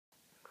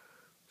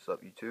What's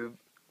up, YouTube?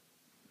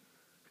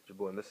 It's your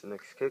boy Mr.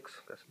 Nick's Kicks.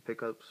 Got some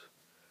pickups.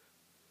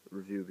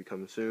 Review will be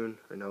coming soon.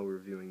 Right now we're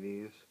reviewing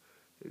these.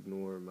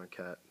 Ignore my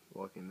cat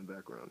walking in the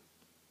background.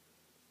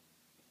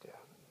 Damn,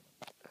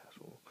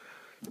 asshole.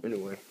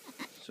 Anyway,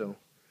 so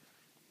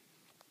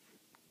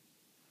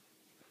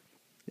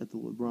got the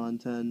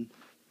Lebron 10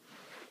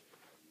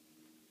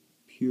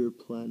 Pure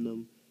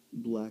Platinum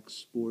Black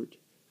Sport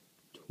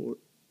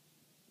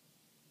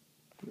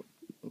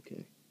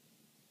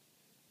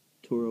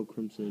Toro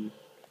Crimson.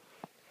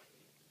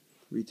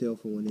 Retail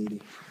for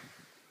 $180.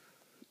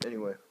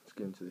 Anyway, let's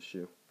get into the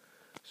shoe.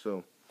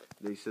 So,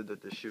 they said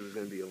that the shoe was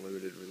going to be a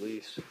limited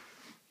release.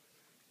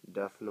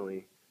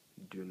 Definitely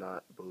do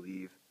not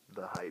believe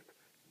the hype.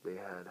 They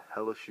had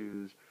hella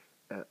shoes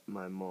at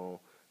my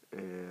mall,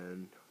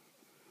 and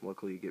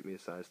luckily you get me a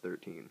size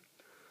 13.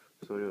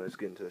 So anyway, let's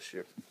get into the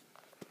shoe.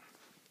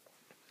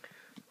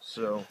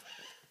 So,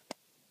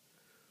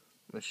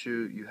 the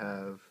shoe you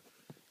have,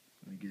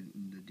 let me get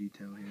into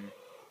detail here.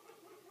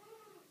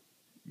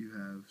 You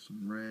have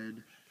some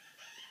red,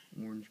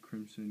 orange,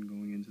 crimson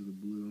going into the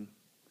blue,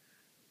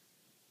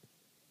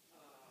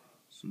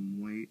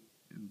 some white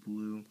and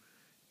blue,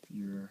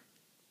 your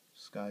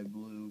sky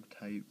blue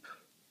type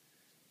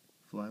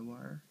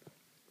flywire,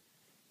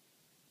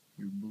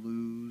 your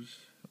blues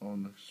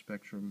on the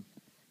spectrum,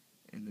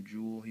 and the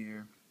jewel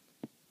here,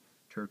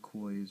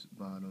 turquoise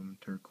bottom,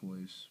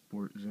 turquoise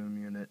sport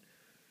zoom unit.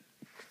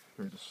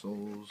 Here are the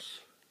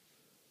soles.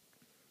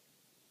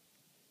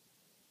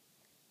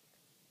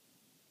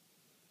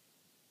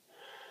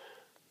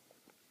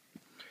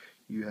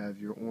 You have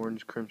your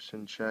orange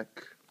crimson check.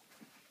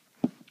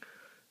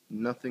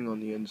 Nothing on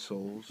the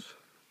insoles,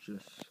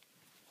 just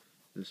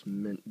this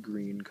mint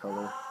green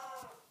color.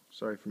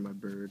 Sorry for my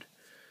bird.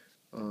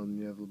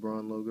 You have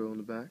Lebron logo on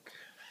the back.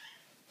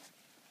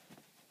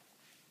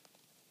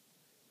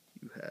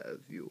 You have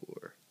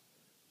your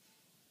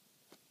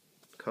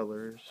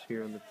colors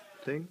here on the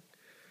thing.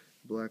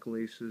 Black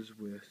laces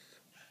with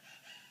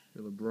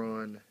your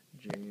LeBron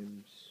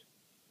James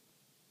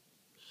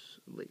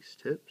lace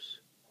tips.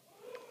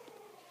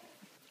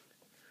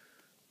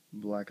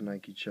 Black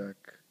Nike check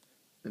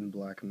and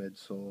black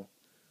midsole.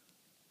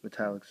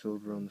 Metallic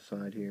silver on the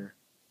side here.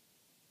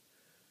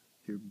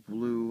 Your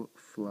blue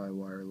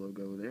flywire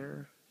logo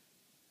there.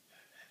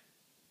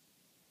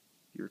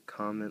 Your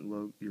comment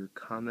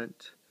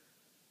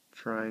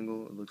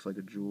triangle. It looks like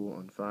a jewel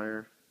on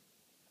fire.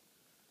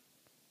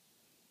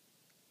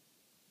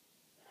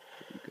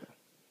 There you go.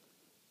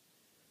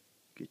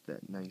 Get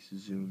that nice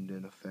zoomed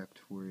in effect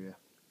for you.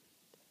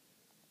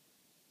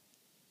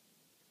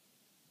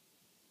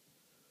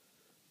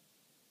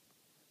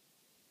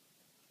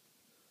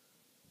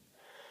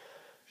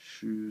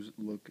 Shoes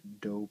look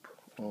dope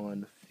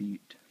on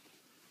feet.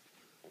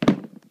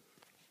 So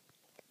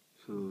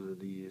those are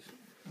these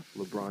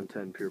Lebron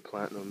 10 Pure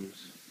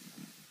Platinums.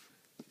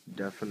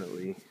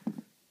 Definitely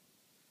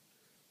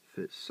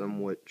fit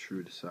somewhat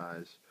true to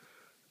size.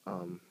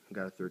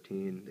 Got a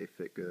 13. They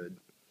fit good.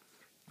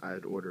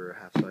 I'd order a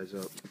half size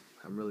up.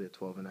 I'm really a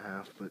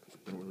 12.5, but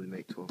don't really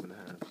make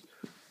 12.5s.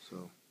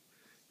 So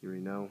you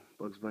already know.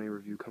 Bugs Bunny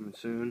review coming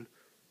soon.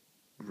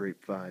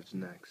 Grape 5's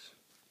next.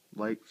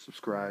 Like,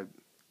 subscribe.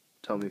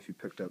 Tell me if you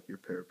picked up your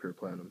pair of Pure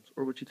Platinums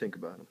or what you think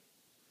about them.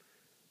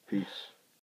 Peace.